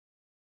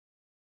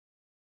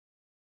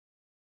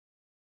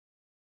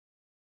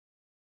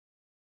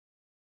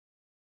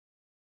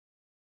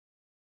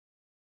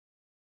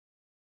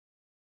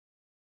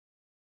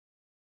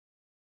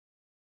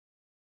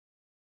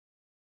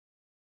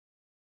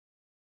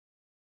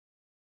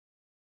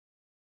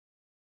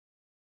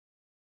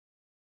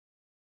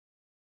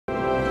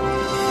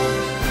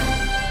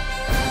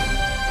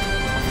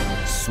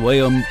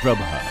Swayam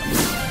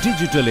Prabha.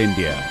 Digital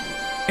India.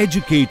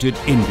 Educated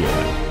India.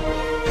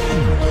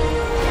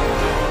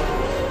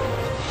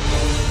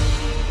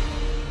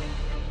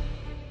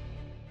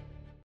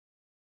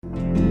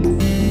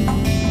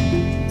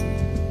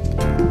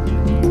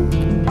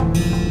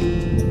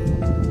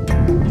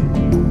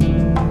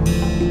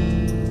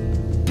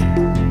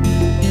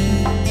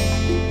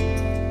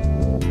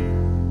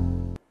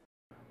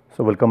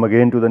 So, welcome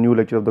again to the new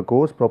lecture of the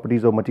course,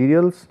 Properties of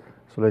Materials.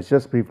 So, let us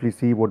just briefly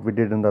see what we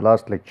did in the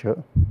last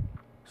lecture.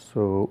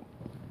 So,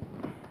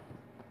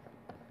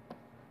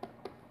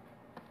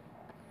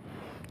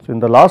 in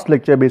the last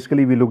lecture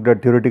basically we looked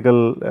at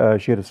theoretical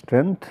shear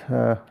strength.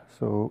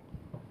 So,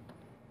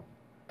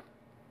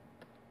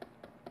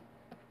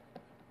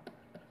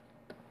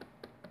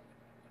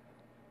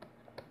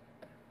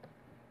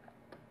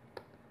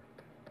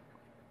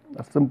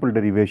 a simple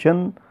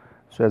derivation.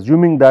 So,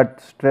 assuming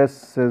that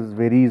stress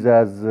varies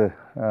as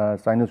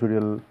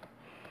sinusoidal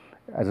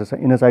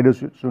in a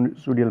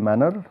sinusoidal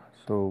manner.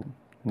 So,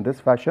 in this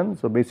fashion.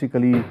 So,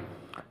 basically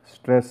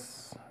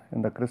stress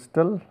in the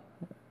crystal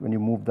when you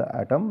move the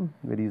atom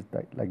varies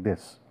like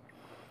this.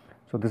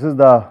 So, this is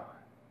the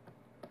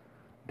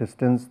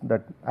distance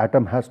that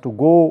atom has to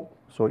go.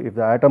 So, if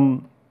the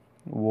atom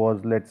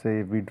was, let us say,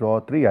 if we draw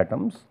 3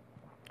 atoms.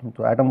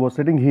 So, atom was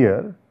sitting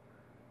here,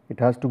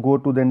 it has to go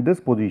to then this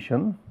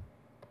position.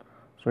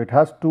 So, it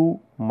has to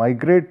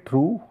migrate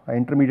through an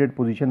intermediate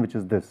position which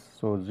is this.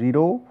 So,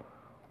 0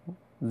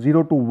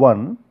 to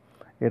 1,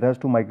 it has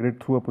to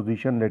migrate through a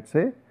position, let us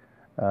say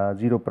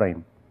 0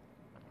 prime.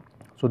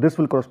 So, this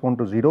will correspond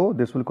to 0,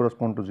 this will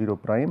correspond to 0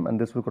 prime,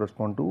 and this will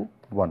correspond to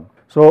 1.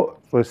 So,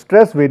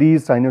 stress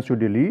varies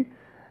sinusoidally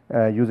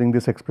using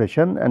this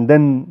expression, and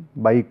then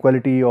by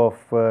equality of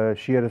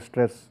shear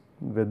stress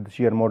with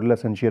shear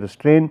modulus and shear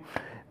strain,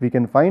 we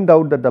can find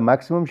out that the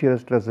maximum shear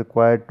stress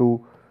required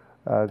to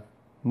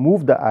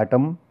move the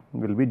atom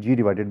will be G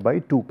divided by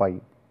 2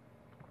 pi,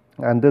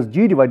 and this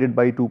G divided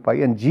by 2 pi,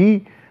 and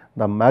G,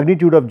 the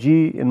magnitude of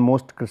G in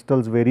most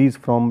crystals varies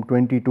from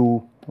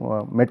 22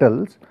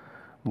 metals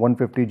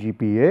 150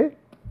 GPa.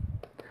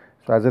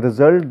 So, as a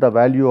result the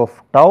value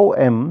of tau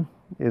m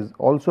is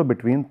also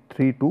between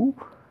 3 to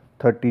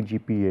 30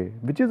 GPa,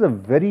 which is a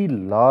very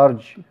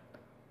large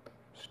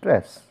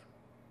stress.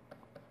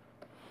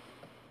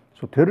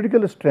 So,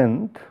 theoretical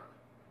strength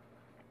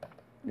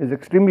is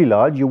extremely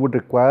large. You would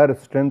require a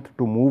strength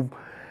to move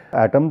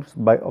atoms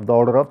of the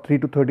order of 3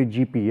 to 30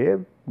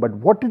 GPa, but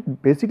what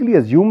it basically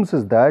assumes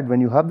is that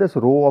when you have this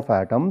row of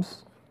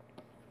atoms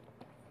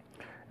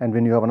and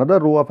when you have another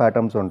row of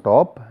atoms on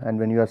top, and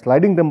when you are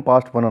sliding them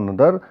past one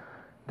another,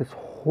 this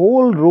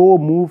whole row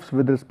moves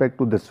with respect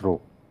to this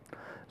row.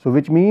 So,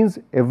 which means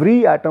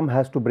every atom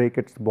has to break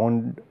its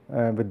bond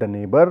with the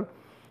neighbor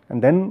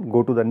and then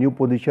go to the new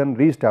position,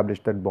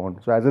 re-establish that bond.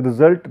 So, as a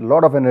result, a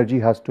lot of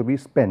energy has to be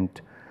spent.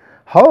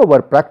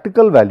 However,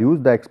 practical values,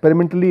 the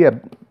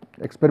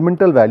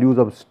experimental values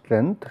of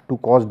strength to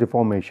cause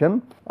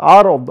deformation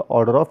are of the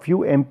order of few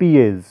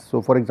MPAs.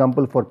 So, for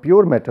example, for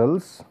pure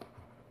metals,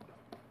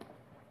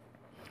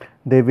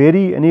 they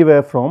vary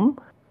anywhere from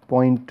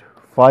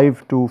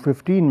 0.5 to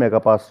 15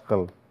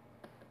 megapascal,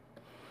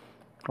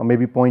 or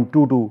maybe 0.2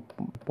 to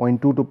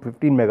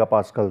 15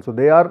 megapascal. So,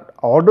 they are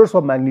orders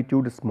of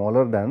magnitude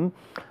smaller than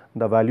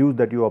the values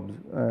that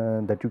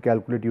you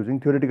calculate using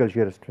theoretical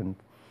shear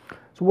strength.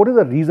 So, what is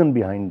the reason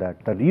behind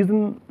that? The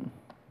reason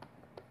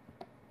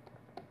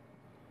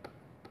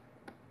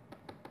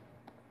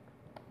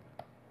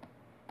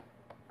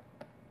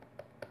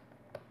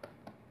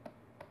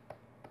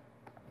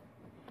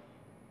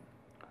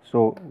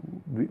so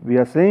we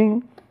are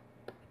saying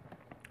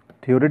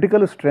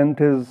theoretical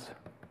strength is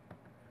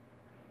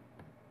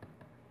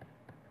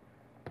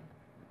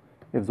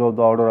of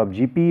the order of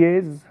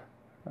GPAs,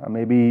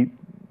 maybe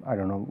I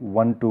do not know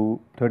 1 to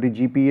 30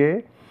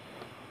 GPa.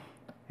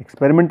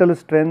 Experimental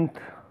strength,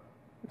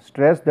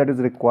 stress that is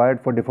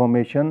required for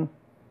deformation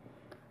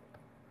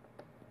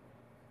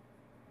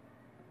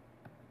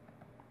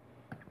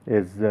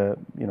is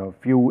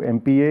few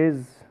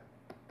MPAs.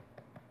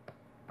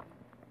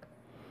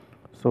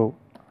 So,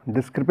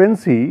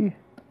 discrepancy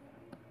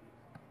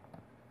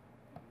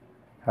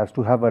has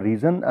to have a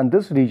reason, and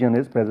this reason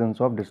is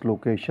presence of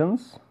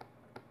dislocations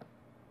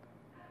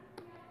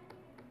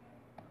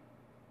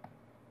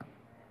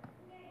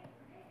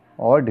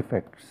or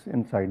defects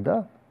inside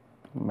the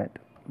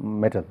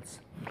metals.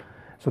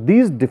 So,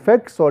 these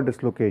defects or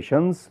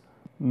dislocations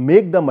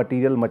make the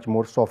material much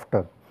more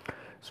softer.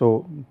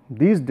 So,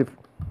 these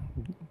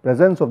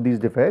presence of these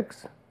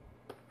defects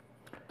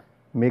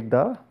make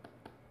the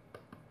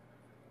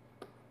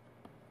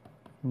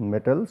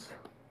metals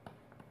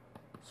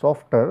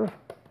softer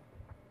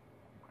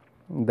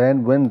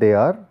than when they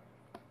are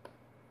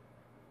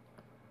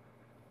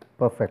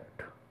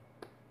perfect.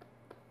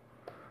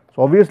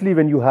 So, obviously,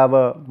 when you have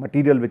a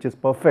material which is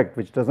perfect,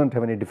 which does not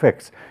have any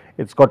defects,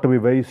 it has got to be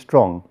very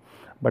strong,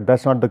 but that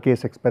is not the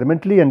case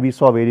experimentally, and we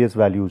saw various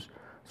values.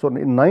 So,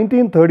 in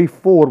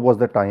 1934 was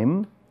the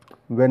time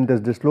when this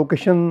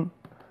dislocation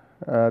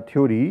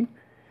theory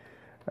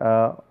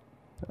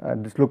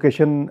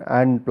dislocation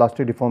and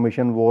plastic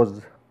deformation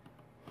was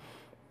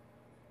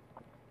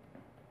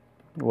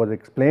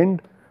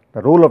explained.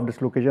 The role of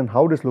dislocation,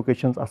 how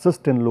dislocations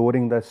assist in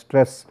lowering the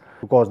stress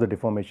to cause the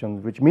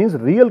deformations, which means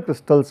real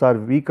crystals are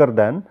weaker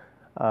than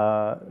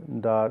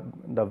and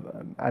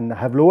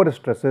have lower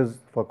stresses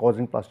for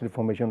causing plastic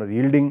deformation or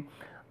yielding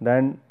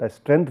than the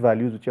strength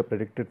values which are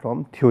predicted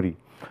from theory.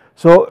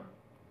 So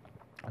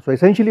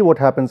essentially what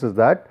happens is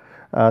that,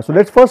 so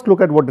let us first look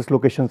at what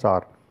dislocations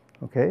are.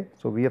 Okay.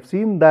 So we have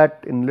seen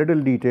that in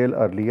little detail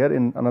earlier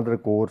in another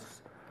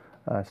course,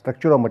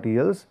 structure of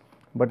materials,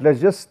 but let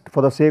us just,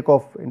 for the sake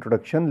of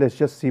introduction, let us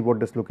just see what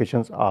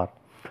dislocations are.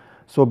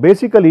 So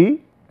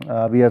basically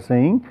we are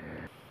saying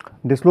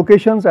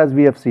dislocations, as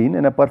we have seen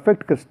in a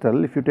perfect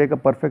crystal. If you take a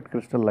perfect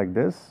crystal like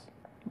this,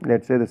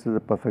 let us say this is a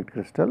perfect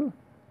crystal,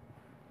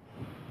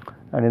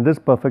 and in this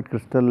perfect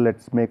crystal let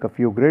us make a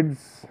few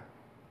grids.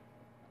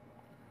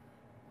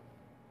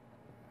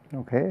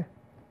 Okay.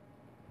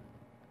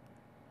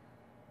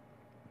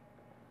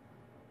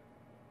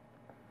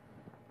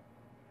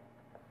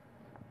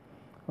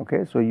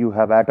 Okay, so you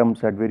have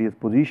atoms at various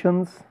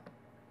positions.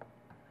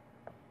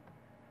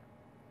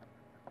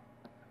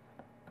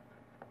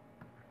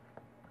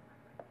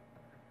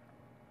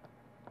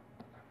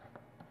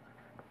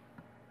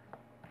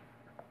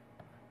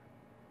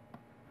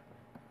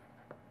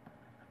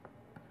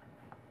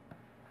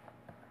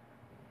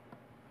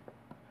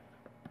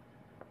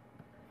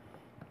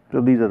 So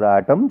these are the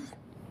atoms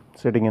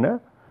sitting in a,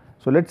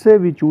 so let us say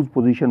we choose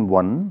position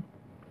 1,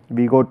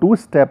 we go 2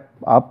 step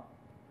up,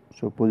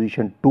 so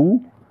position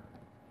 2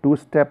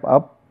 step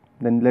up,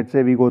 then let us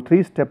say we go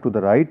 3 step to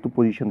the right to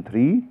position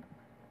 3,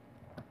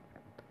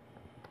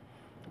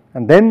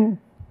 and then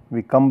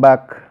we come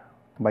back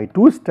by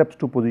 2 steps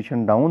to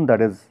position down,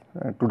 that is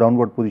to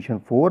downward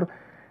position 4,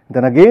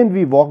 then again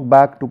we walk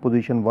back to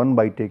position 1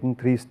 by taking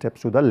 3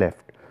 steps to the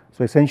left.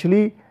 So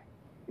essentially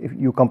if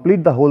you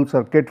complete the whole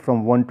circuit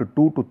from 1 to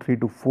 2 to 3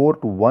 to 4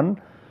 to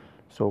 1,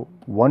 so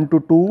 1 to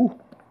 2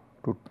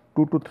 to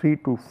 2 to 3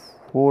 to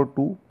 4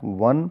 to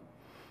 1,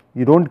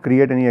 you do not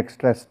create any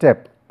extra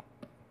step.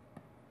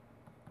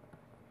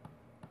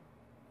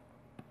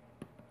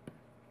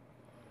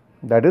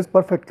 That is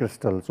perfect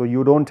crystal. So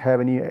you do not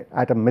have any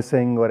atom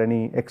missing or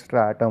any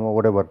extra atom or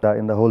whatever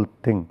in the whole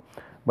thing.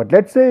 But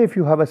let us say if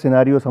you have a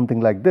scenario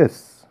something like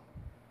this.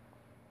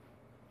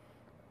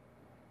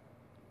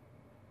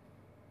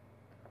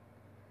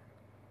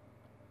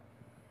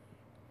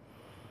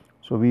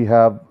 So we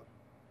have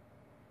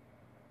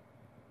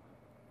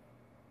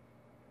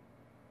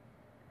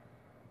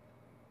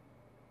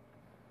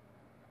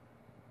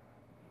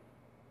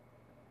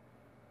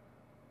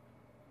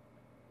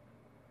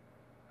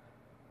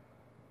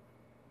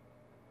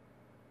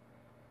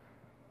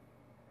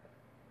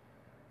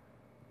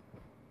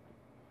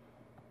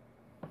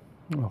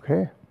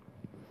okay.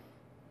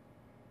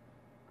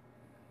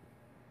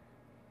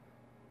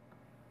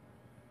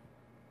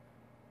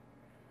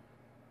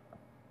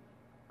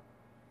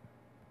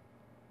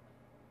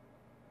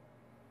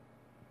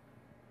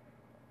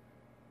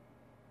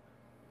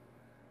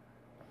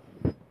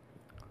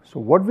 So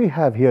what we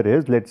have here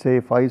is, let us say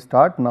if I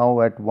start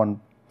now at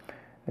one,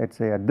 let us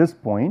say at this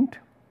point,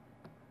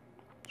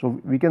 so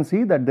we can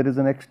see that there is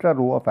an extra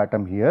row of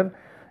atom here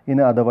in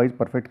a otherwise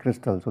perfect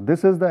crystal. So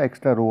this is the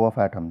extra row of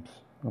atoms,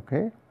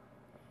 okay,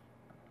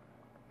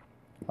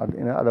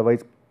 in a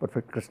otherwise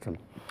perfect crystal.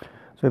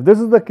 So if this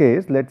is the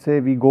case, let us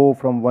say we go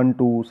from 1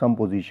 to some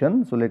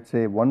position. So let us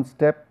say 1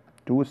 step,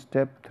 2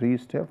 step, 3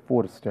 step,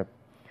 4 step,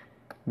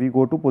 we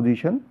go to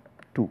position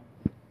 2,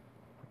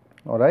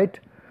 all right,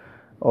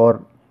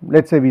 or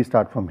let us say we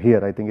start from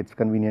here. I think it is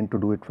convenient to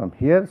do it from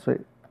here. So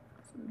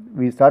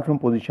we start from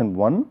position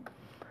 1,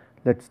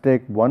 let us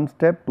take 1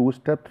 step, 2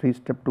 step, 3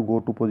 step to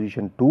go to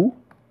position 2,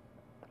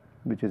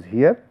 which is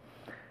here,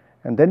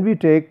 and then we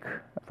take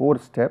 4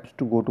 steps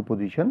to go to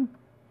position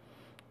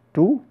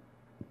 2,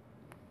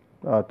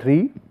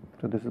 3.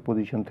 So this is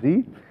position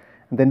 3,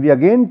 and then we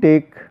again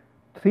take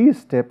 3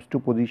 steps to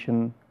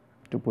position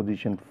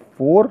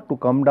 4 to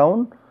come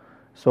down.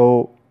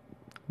 So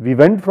we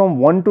went from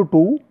 1 to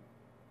 2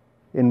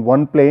 in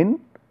one plane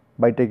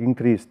by taking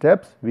 3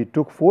 steps. We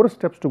took 4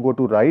 steps to go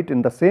to right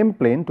in the same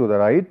plane to the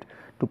right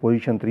to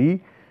position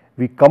 3.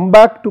 We come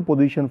back to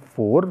position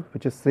 4,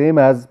 which is same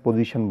as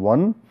position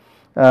 1,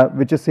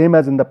 which is same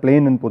as in the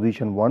plane in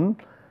position 1.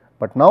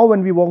 But now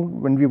when we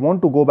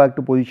want to go back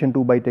to position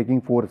 2 by taking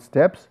 4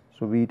 steps,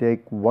 so we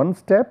take 1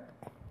 step,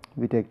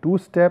 we take 2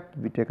 step,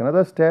 we take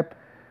another step,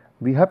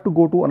 we have to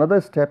go to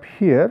another step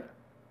here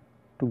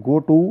to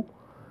go to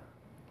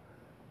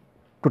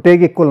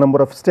take equal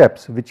number of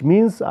steps, which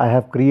means I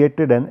have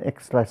created an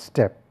extra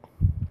step,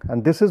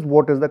 and this is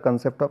what is the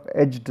concept of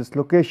edge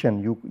dislocation.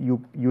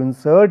 You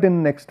insert in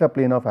an extra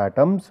plane of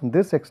atoms,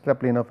 this extra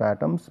plane of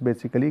atoms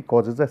basically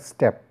causes a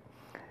step.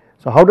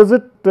 So how does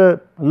it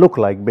look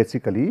like?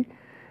 Basically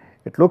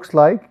it looks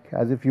like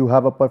as if you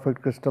have a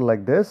perfect crystal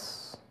like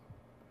this,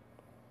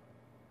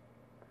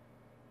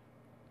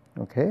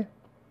 okay,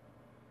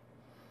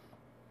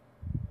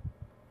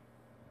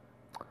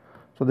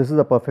 So, this is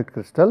a perfect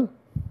crystal,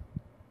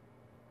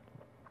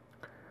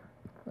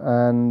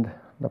 and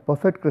the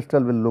perfect crystal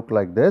will look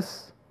like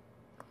this,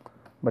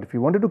 but if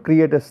you wanted to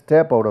create a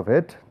step out of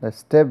it, the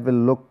step will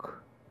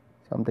look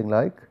something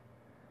like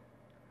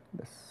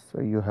this.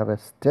 So, you have a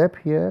step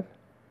here,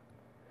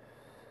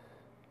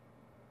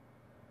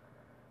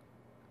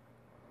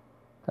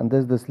 and there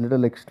is this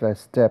little extra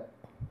step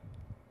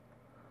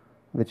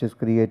which is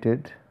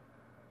created.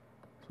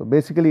 So,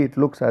 basically it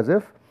looks as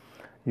if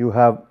you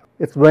have,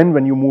 it is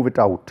when you move it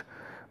out,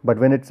 but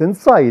when it is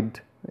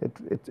inside,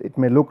 it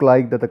may look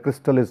like that the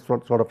crystal is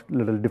sort of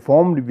little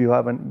deformed if you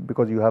have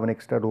because you have an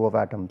extra row of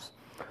atoms.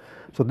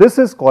 So, this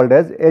is called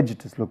as edge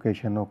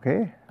dislocation.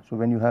 Okay. So,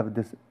 when you have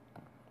this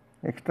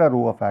extra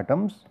row of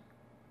atoms,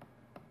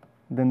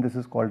 then this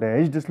is called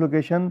as edge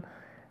dislocation,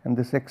 and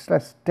this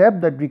extra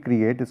step that we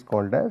create is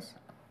called as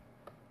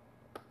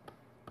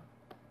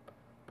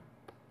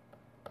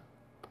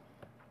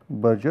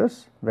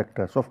Burgers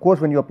vector. So, of course,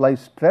 when you apply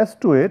stress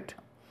to it,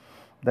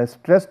 the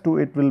stress to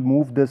it will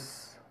move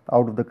this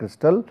out of the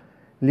crystal,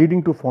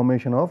 leading to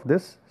formation of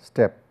this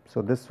step.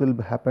 So, this will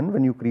happen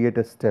when you create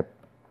a step.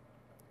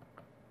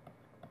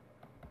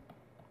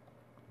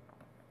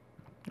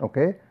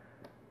 Okay.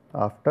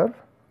 After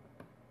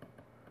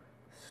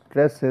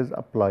stress is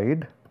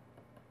applied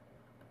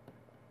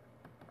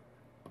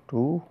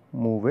to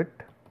move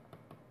it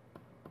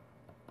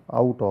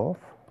out of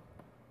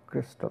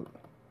crystal.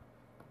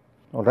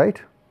 All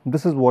right.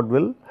 This is what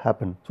will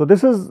happen. So,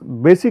 this is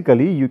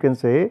basically, you can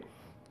say,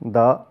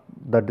 the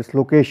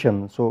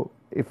dislocation. So,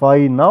 if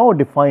I now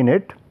define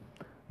it,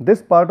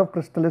 this part of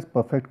crystal is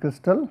perfect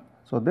crystal.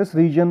 So, this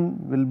region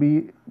will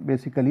be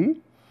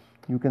basically,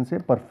 you can say,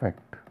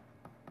 perfect.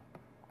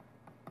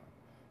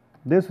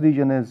 This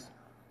region is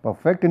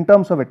perfect in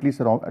terms of at least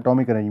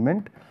atomic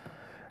arrangement.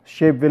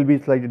 Shape will be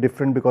slightly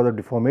different because of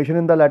deformation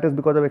in the lattice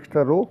because of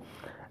extra row,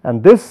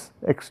 and this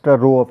extra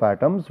row of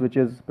atoms which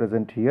is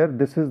present here,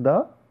 this is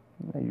the,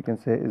 you can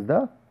say, is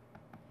the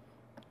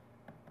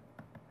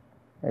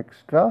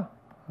extra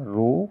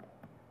row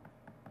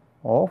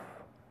of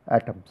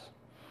atoms.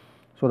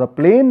 So, the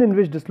plane in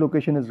which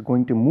dislocation is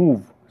going to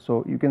move.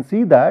 So, you can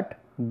see that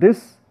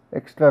this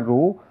extra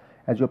row,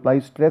 as you apply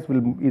stress,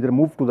 will either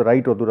move to the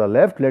right or to the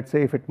left. Let us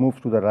say if it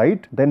moves to the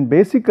right, then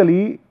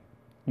basically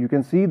you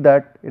can see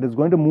that it is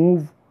going to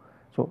move.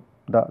 So,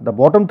 the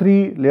bottom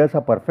three layers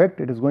are perfect,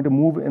 it is going to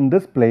move in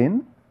this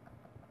plane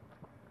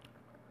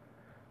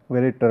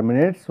where it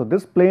terminates. So,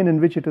 this plane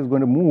in which it is going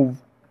to move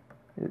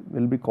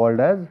will be called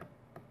as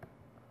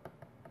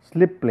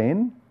slip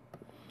plane,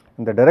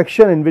 and the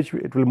direction in which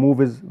it will move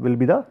will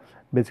be the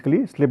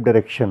basically slip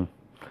direction.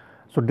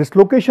 So,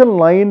 dislocation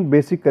line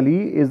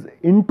basically is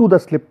into the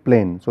slip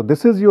plane. So,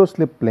 this is your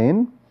slip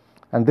plane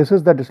and this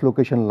is the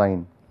dislocation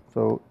line.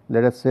 So,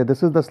 let us say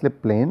this is the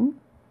slip plane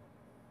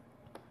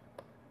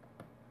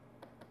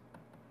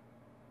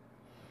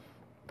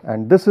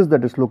and this is the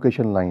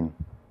dislocation line.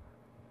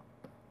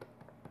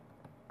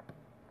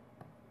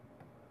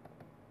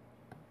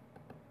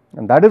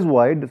 And that is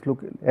why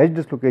edge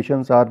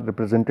dislocations are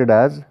represented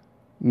as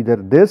either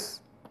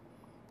this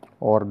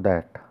or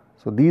that.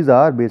 So, these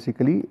are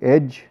basically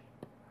edge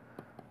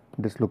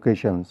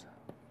dislocations.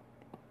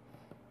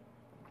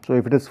 So,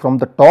 if it is from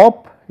the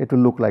top, it will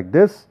look like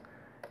this.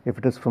 If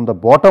it is from the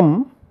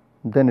bottom,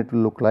 then it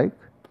will look like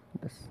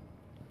this.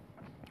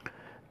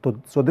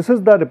 So, this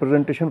is the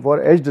representation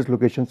for edge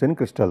dislocations in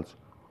crystals.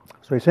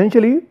 So,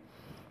 essentially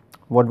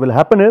what will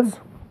happen is,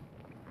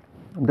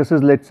 this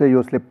is, let us say,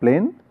 your slip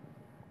plane,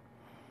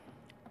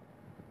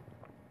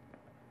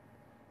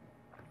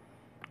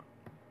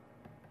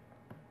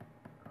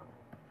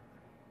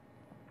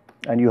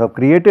 and you have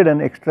created an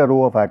extra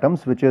row of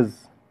atoms which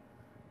is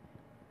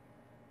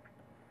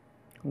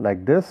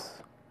like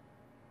this.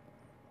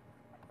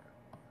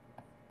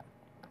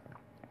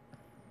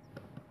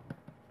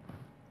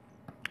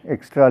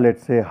 Extra, let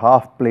us say,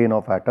 half plane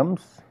of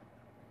atoms.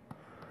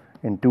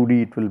 In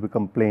 2D it will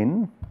become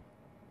plane,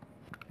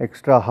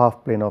 extra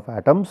half plane of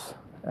atoms,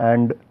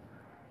 and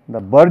the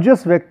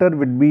Burgers vector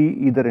would be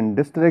either in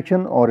this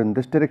direction or in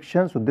this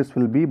direction. So, this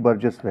will be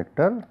Burgers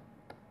vector,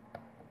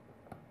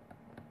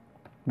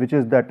 which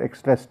is that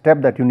extra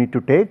step that you need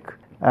to take,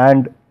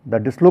 and the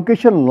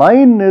dislocation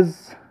line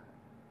is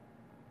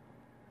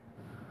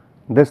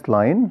this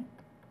line,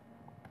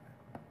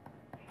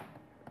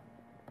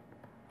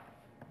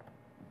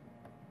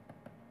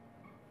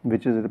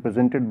 which is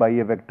represented by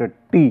a vector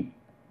t.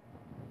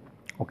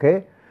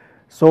 Okay.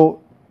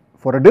 So,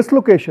 for a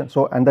dislocation,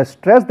 so, and the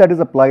stress that is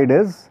applied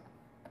is,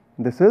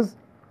 this is,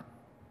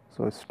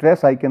 so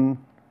stress I can,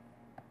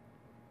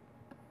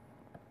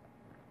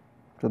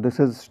 so this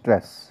is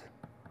stress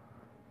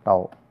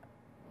tau.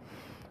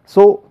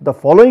 So, the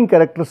following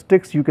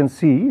characteristics you can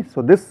see.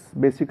 So, this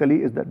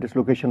basically is the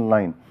dislocation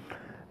line.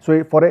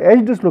 So, for a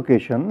edge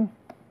dislocation,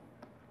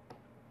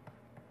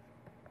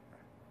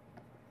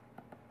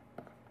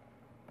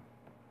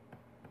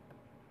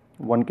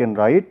 one can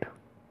write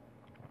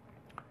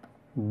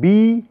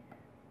B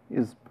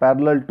is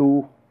parallel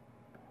to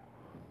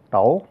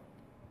tau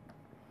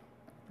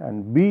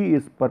and B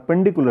is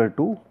perpendicular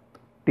to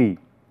T.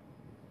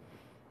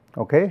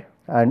 Okay,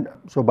 and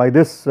so by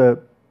this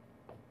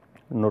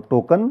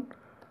token,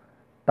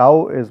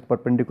 tau is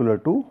perpendicular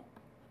to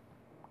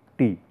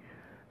T.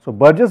 So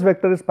Burgess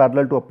vector is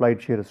parallel to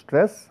applied shear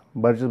stress.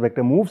 Burgess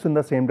vector moves in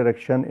the same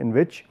direction in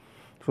which,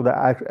 so the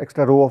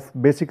extra row of,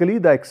 basically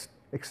the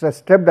extra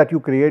step that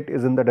you create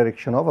is in the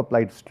direction of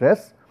applied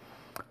stress.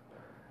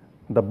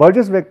 The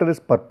Burgess vector is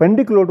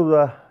perpendicular to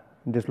the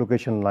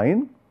dislocation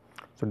line.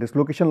 So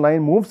dislocation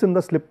line moves in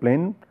the slip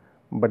plane,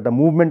 but the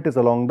movement is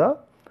along the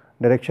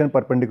direction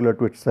perpendicular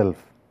to itself.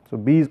 So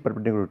B is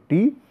perpendicular to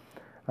T,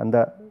 and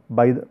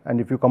and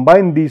if you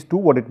combine these two,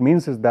 what it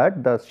means is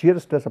that the shear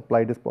stress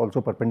applied is also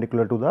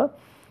perpendicular to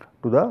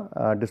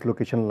the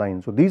dislocation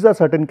line. So these are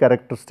certain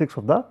characteristics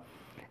of the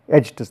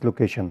edge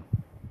dislocation.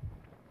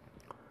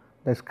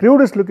 The screw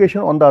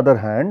dislocation, on the other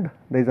hand,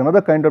 there is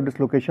another kind of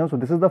dislocation. So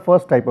this is the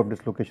first type of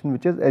dislocation,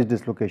 which is edge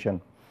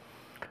dislocation.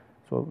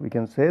 So we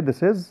can say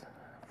this is,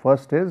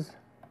 first is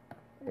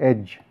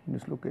edge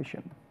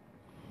dislocation.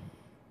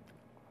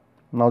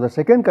 Now the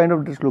second kind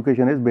of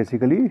dislocation is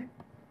basically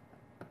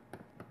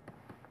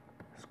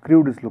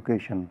screw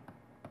dislocation.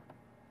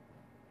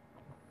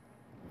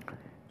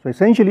 So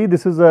essentially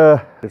this is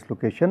a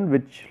dislocation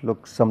which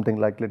looks something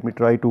like, let me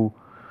try to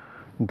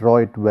draw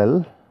it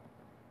well.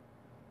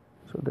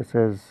 So this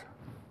is,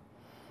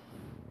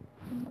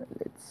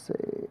 let us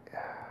say,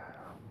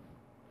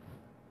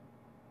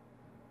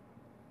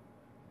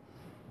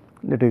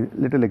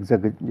 little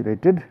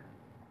exaggerated,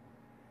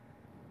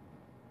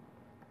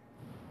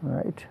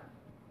 right.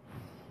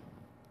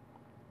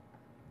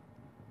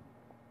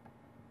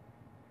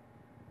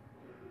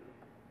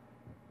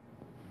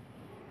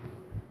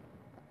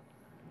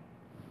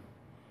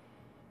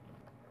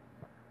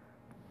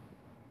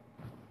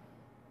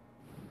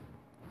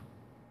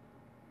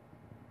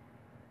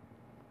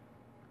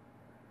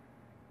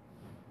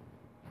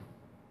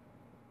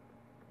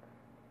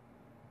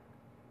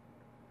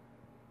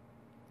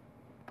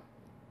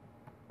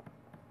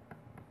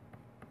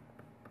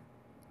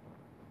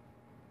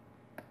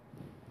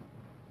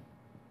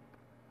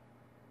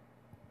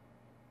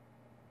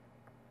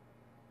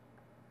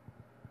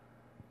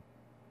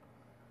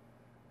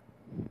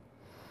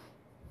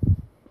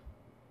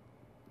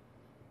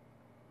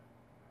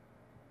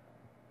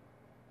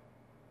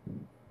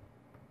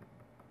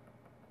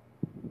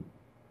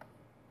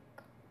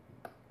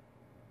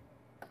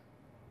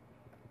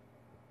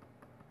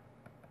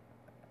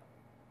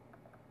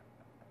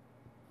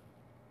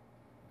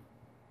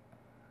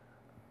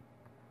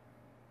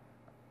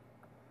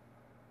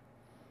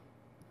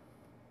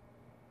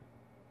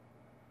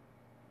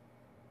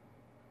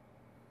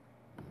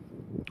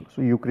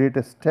 So you create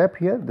a step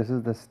here, this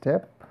is the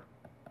step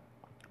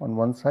on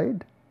one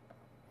side.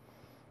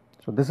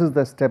 So this is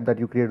the step that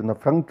you create on the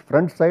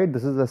front side,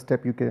 this is the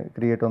step you can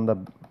create on the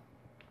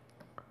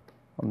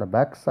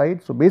back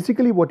side. So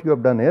basically what you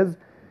have done is,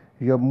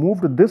 you have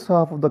moved this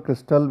half of the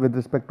crystal with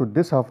respect to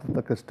this half of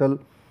the crystal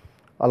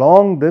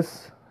along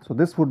this. So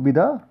this would be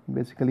the,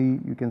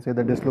 basically you can say,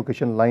 the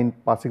dislocation line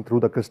passing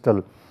through the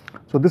crystal.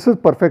 So this is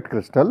perfect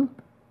crystal,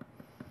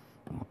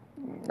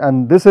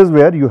 and this is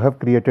where you have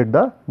created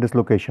the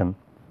dislocation.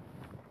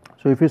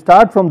 So if you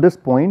start from this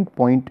point,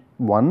 point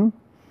 1,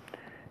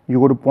 you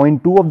go to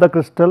point 2 of the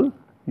crystal,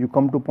 you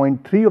come to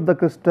point 3 of the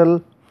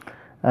crystal,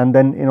 and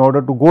then in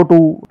order to go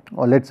to,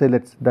 or let us say,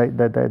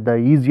 the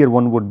easier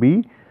one would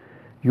be,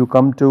 you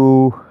come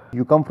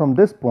from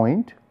this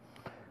point,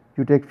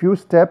 you take few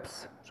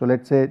steps. So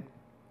let us say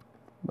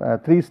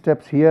 3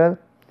 steps here,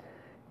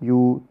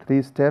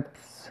 3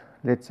 steps,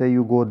 let us say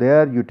you go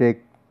there, you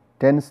take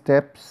 10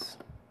 steps,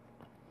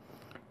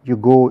 you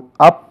go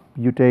up,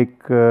 you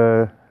take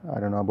I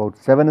don't know, about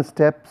 7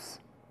 steps,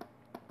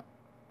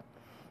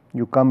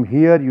 you come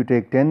here, you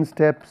take 10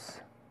 steps,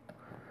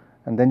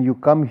 and then you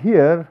come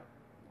here,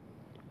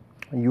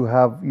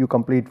 you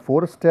complete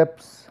 4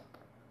 steps,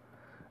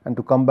 and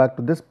to come back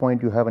to this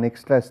point you have an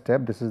extra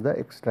step. This is the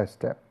extra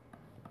step,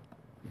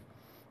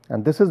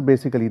 and this is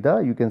basically the,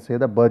 you can say,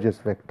 the Burgess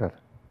vector.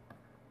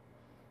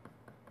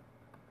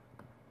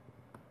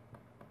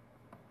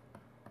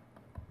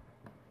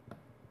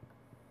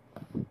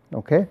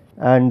 Okay,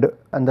 and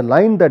the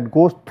line that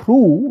goes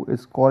through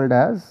is called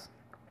as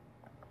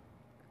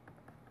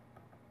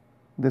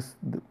this,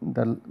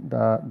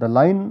 the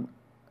line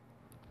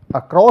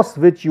across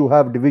which you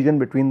have division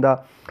between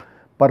the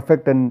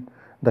perfect and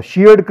the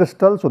sheared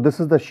crystal. So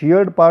this is the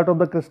sheared part of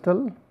the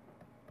crystal,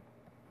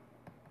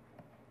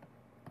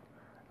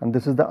 and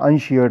this is the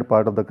unsheared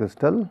part of the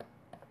crystal.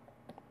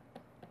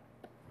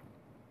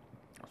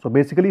 So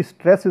basically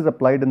stress is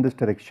applied in this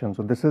direction.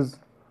 So this is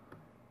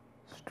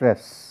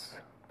stress,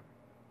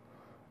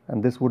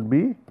 and this would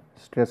be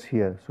stress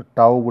here. So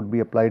tau would be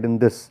applied in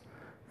this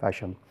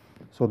fashion.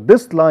 So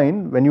this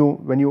line, when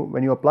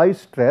you apply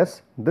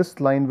stress, this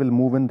line will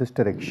move in this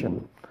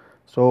direction.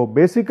 So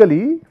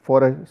basically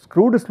for a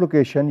screw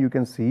dislocation, you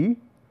can see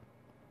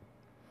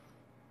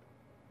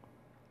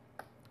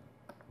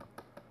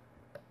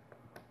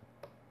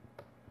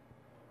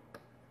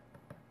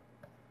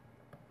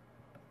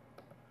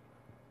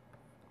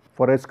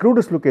for a screw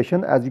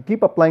dislocation, as you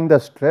keep applying the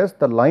stress,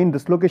 the line,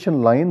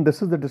 dislocation line,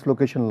 this is the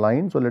dislocation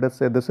line. So, let us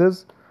say this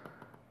is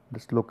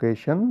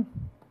dislocation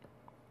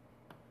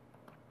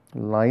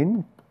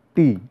line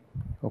T.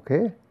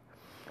 Okay.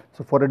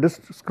 So, for a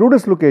screw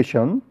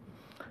dislocation,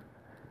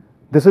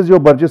 this is your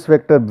Burgess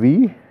vector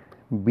V,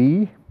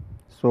 B.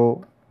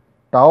 So,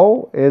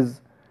 tau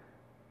is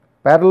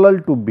parallel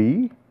to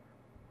B,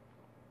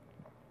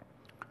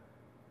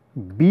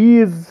 B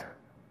is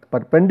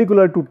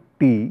perpendicular to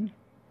T,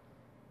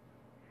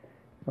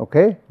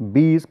 okay,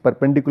 B is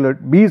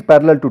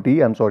parallel to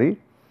T, I am sorry.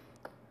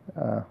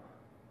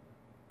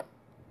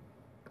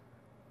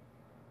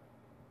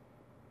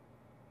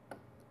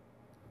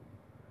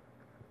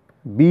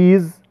 B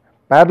is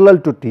parallel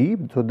to T.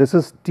 So, this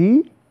is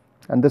T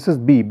and this is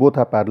B, both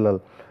are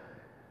parallel.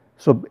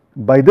 So,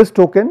 by this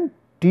token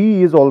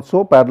T is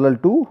also parallel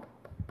to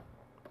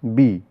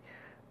B,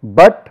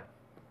 but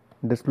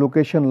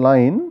dislocation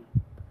line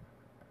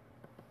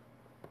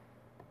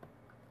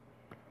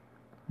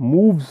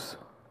moves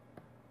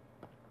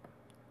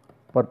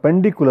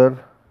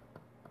perpendicular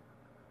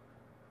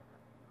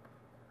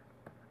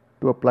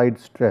to applied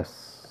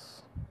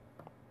stress.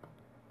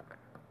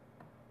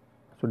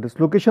 So,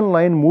 dislocation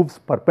line moves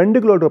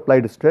perpendicular to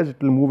applied stress, it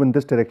will move in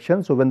this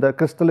direction. So, when the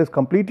crystal is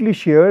completely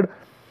sheared,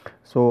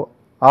 so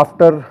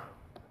after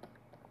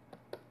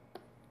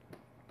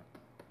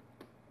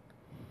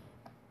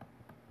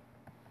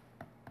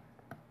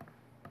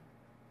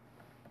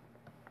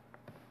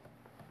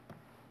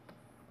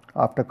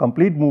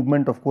complete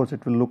movement, of course,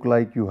 it will look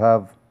like you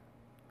have,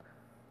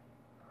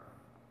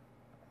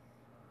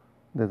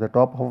 there is the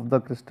top of the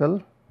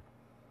crystal,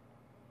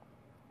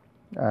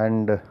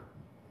 and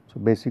so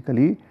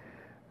basically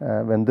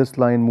when this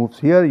line moves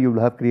here, you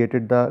will have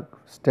created the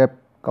step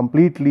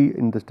completely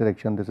in this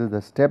direction. This is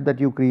the step that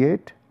you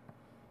create.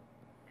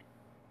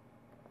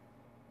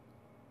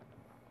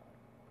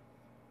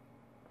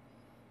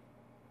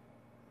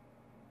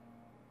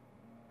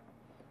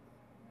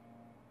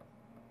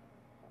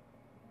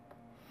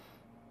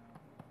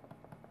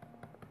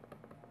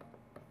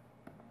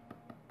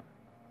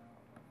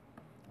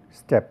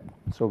 Step.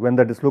 So, when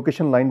the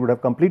dislocation line would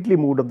have completely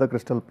moved up the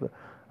crystal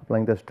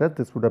applying the stress,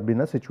 this would have been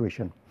a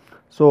situation.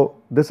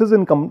 So, this is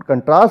in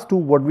contrast to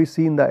what we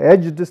see in the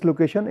edge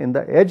dislocation. In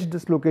the edge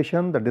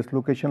dislocation, the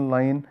dislocation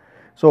line,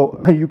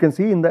 so you can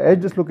see in the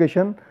edge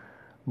dislocation,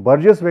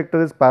 Burgess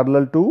vector is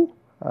parallel to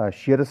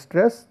shear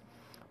stress,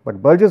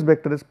 but Burgess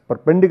vector is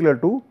perpendicular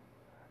to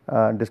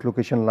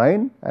dislocation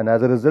line, and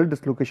as a result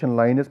dislocation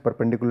line is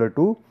perpendicular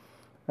to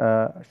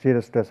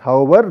shear stress.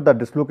 However, the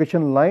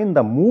dislocation line,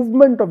 the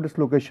movement of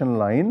dislocation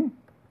line,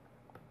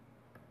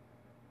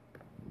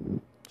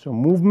 so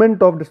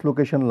movement of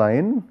dislocation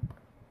line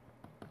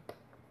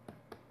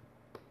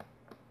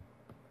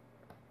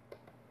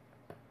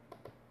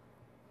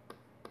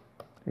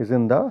is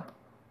in the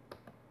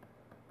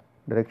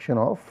direction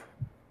of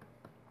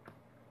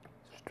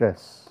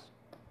stress.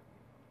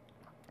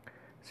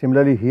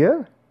 Similarly,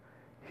 here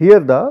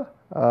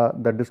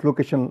the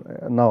dislocation,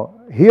 now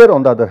here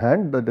on the other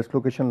hand, the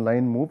dislocation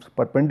line moves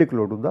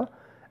perpendicular to the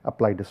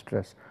applied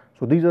stress.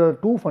 So, these are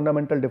two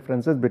fundamental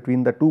differences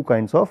between the two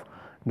kinds of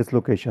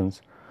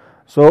dislocations.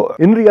 So,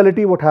 in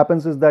reality what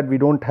happens is that we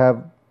do not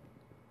have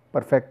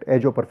perfect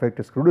edge or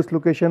perfect screw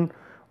dislocation,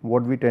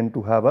 what we tend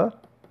to have a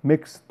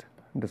mixed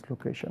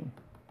dislocation.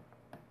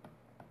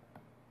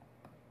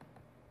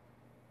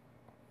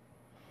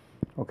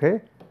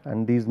 Okay.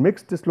 And these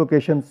mixed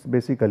dislocations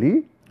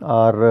basically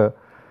are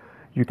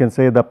you can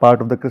say the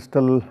part of the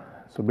crystal.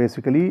 So,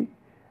 basically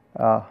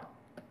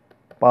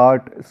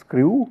part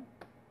screw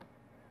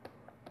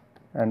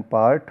and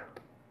part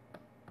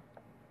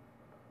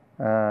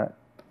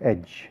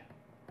edge.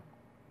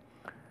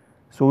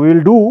 So, we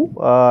will do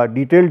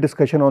detailed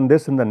discussion on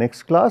this in the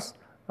next class,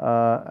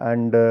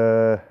 and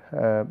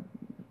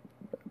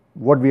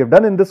what we have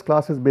done in this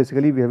class is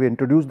basically we have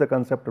introduced the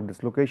concept of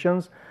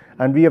dislocations,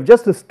 and we have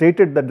just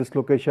stated that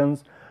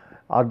dislocations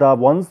are the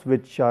ones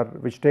which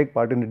take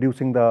part in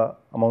reducing the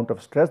amount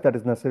of stress that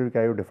is necessary to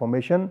carry out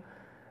deformation.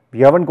 We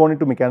have not gone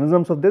into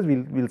mechanisms of this, we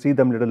will see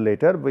them little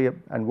later.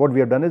 And what we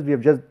have done is we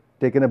have just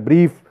taken a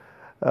brief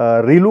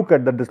relook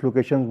at the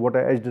dislocations, what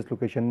a edge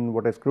dislocation,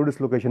 what a screw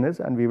dislocation is,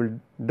 and we will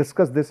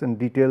discuss this in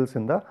details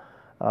in the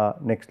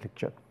next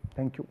lecture.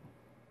 Thank you.